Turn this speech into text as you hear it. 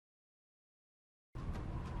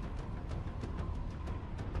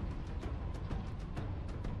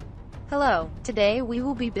Hello, today we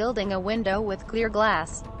will be building a window with clear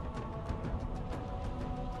glass.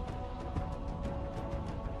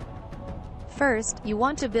 First, you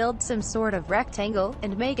want to build some sort of rectangle,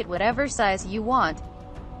 and make it whatever size you want.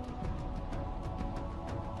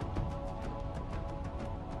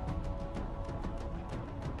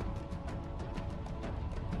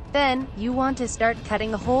 Then, you want to start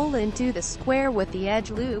cutting a hole into the square with the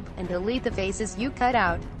edge loop, and delete the faces you cut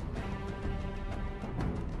out.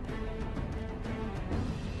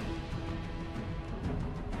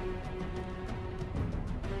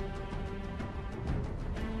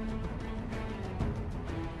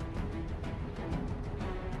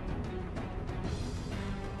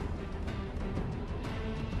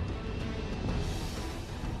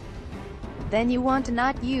 Then you want to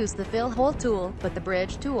not use the fill hole tool, but the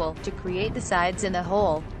bridge tool, to create the sides in the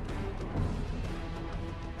hole.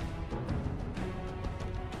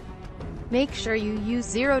 Make sure you use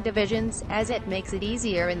 0 divisions, as it makes it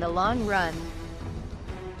easier in the long run.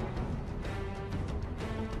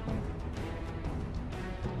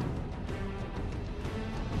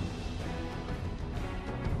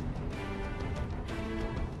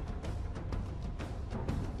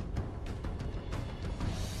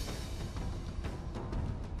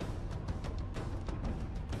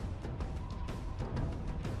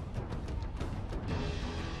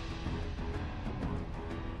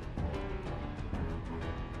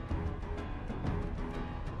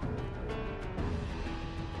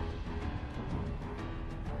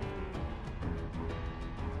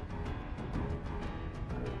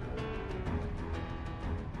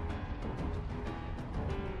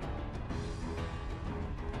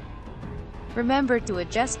 Remember to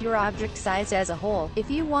adjust your object size as a whole,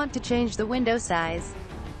 if you want to change the window size.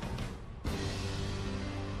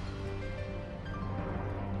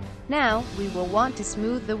 Now, we will want to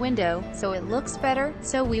smooth the window, so it looks better,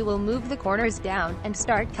 so we will move the corners down, and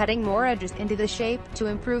start cutting more edges into the shape, to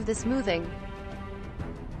improve the smoothing.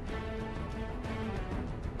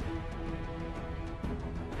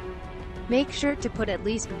 Make sure to put at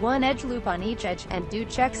least one edge loop on each edge, and do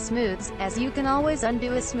check smooths, as you can always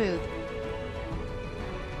undo a smooth.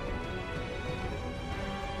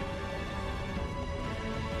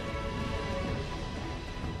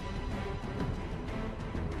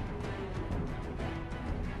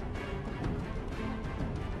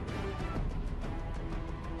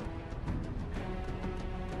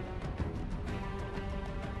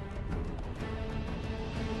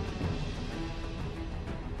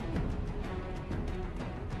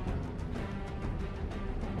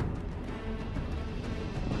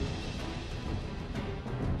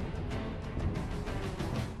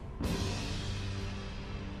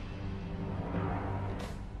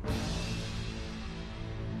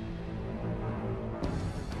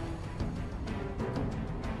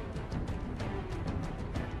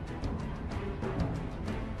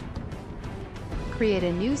 Create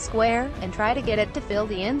a new square, and try to get it to fill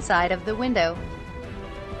the inside of the window.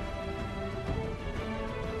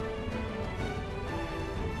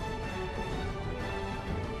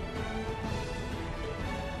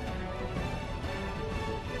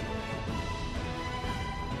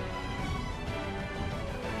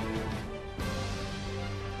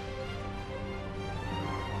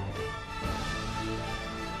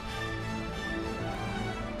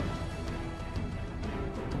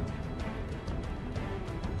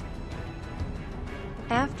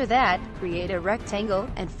 After that, create a rectangle,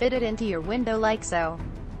 and fit it into your window like so.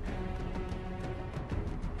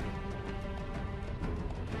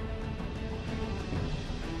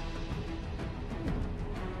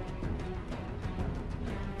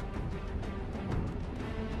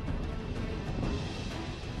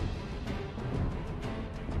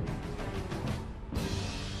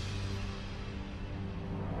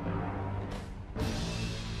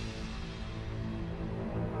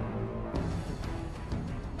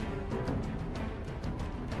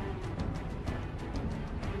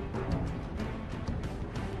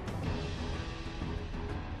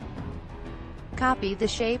 Copy the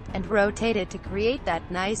shape, and rotate it to create that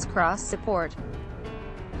nice cross support.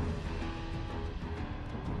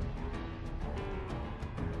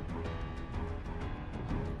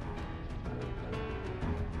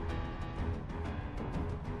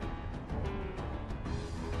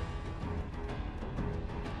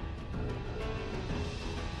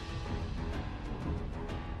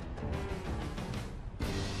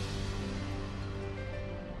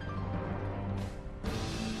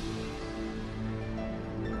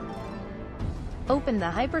 Open the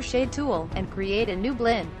Hypershade tool, and create a new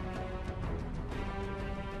blend.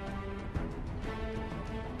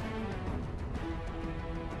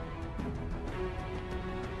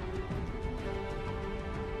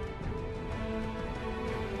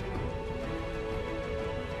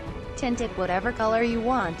 Tint it whatever color you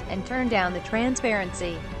want, and turn down the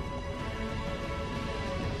transparency.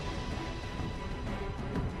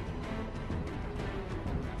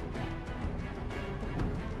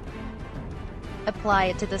 Apply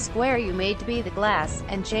it to the square you made to be the glass,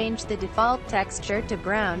 and change the default texture to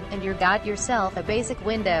brown, and you got yourself a basic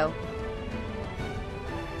window.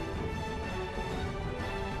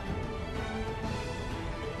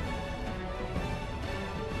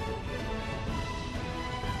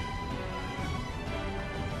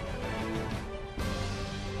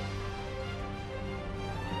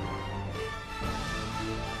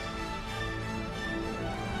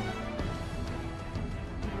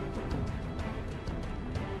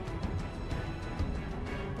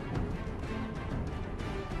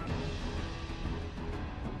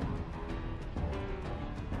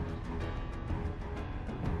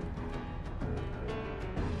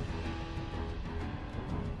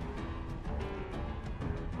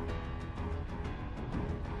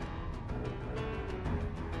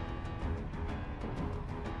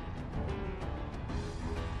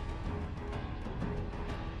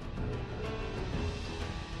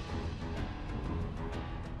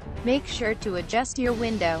 Make sure to adjust your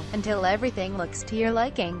window until everything looks to your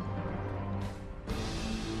liking.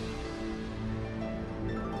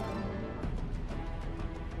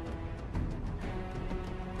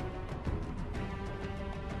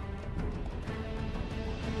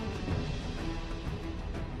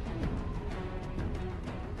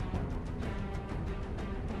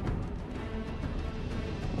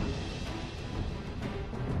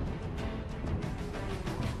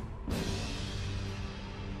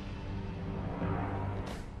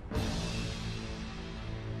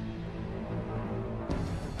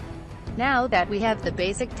 Now that we have the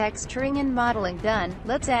basic texturing and modeling done,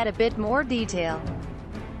 let's add a bit more detail.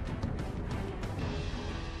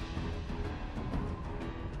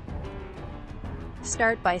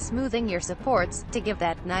 Start by smoothing your supports, to give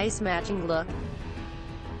that nice matching look.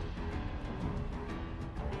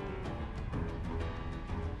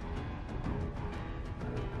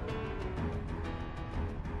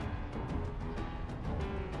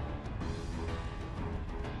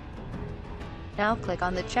 Now click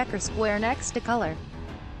on the checker square next to color.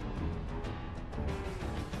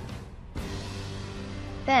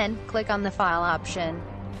 Then, click on the File option.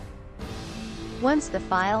 Once the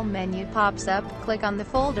File menu pops up, click on the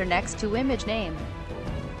folder next to Image Name.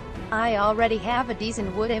 I already have a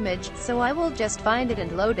decent wood image, so I will just find it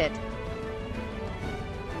and load it.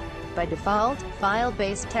 By default,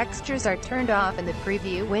 file-based textures are turned off in the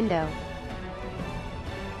preview window.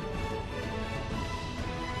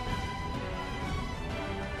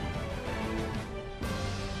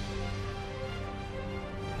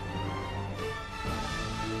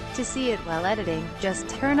 To see it while editing, just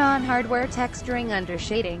turn on hardware texturing under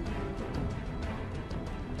shading.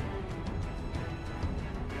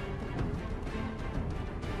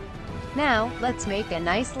 Now, let's make a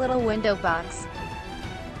nice little window box.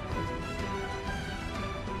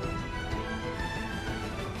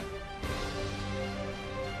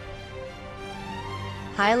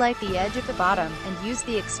 Highlight the edge at the bottom, and use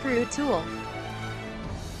the extrude tool.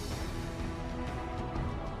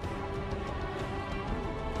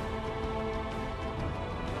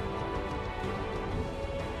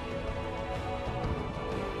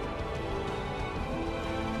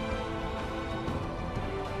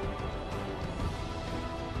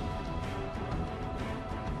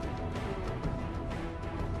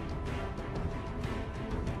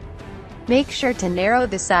 Make sure to narrow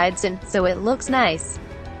the sides in, so it looks nice.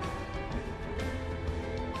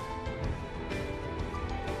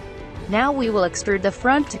 Now we will extrude the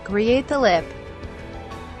front to create the lip.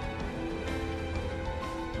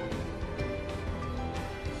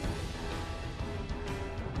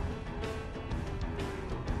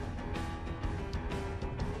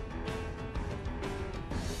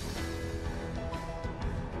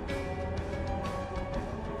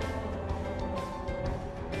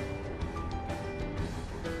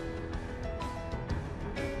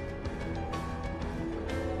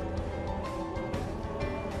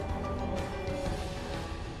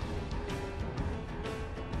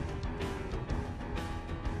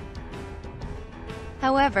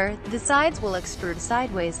 However, the sides will extrude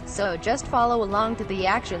sideways, so just follow along to the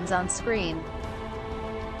actions on screen.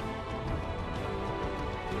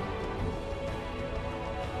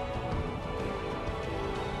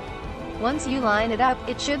 Once you line it up,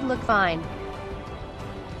 it should look fine.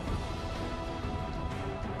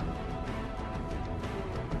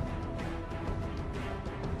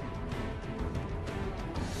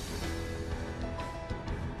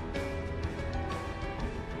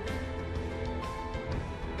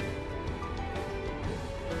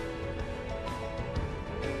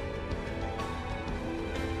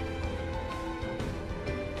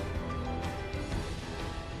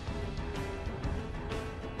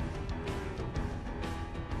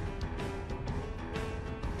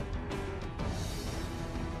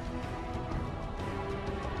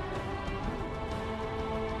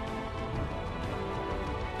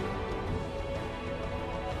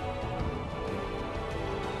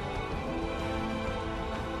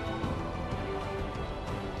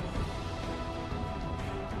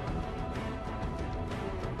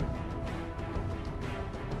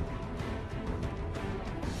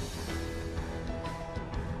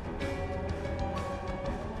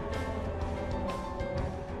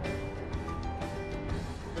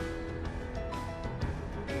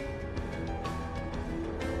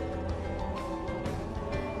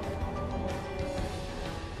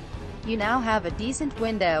 You now have a decent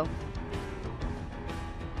window.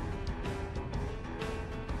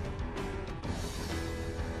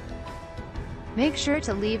 Make sure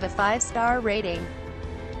to leave a 5-star rating.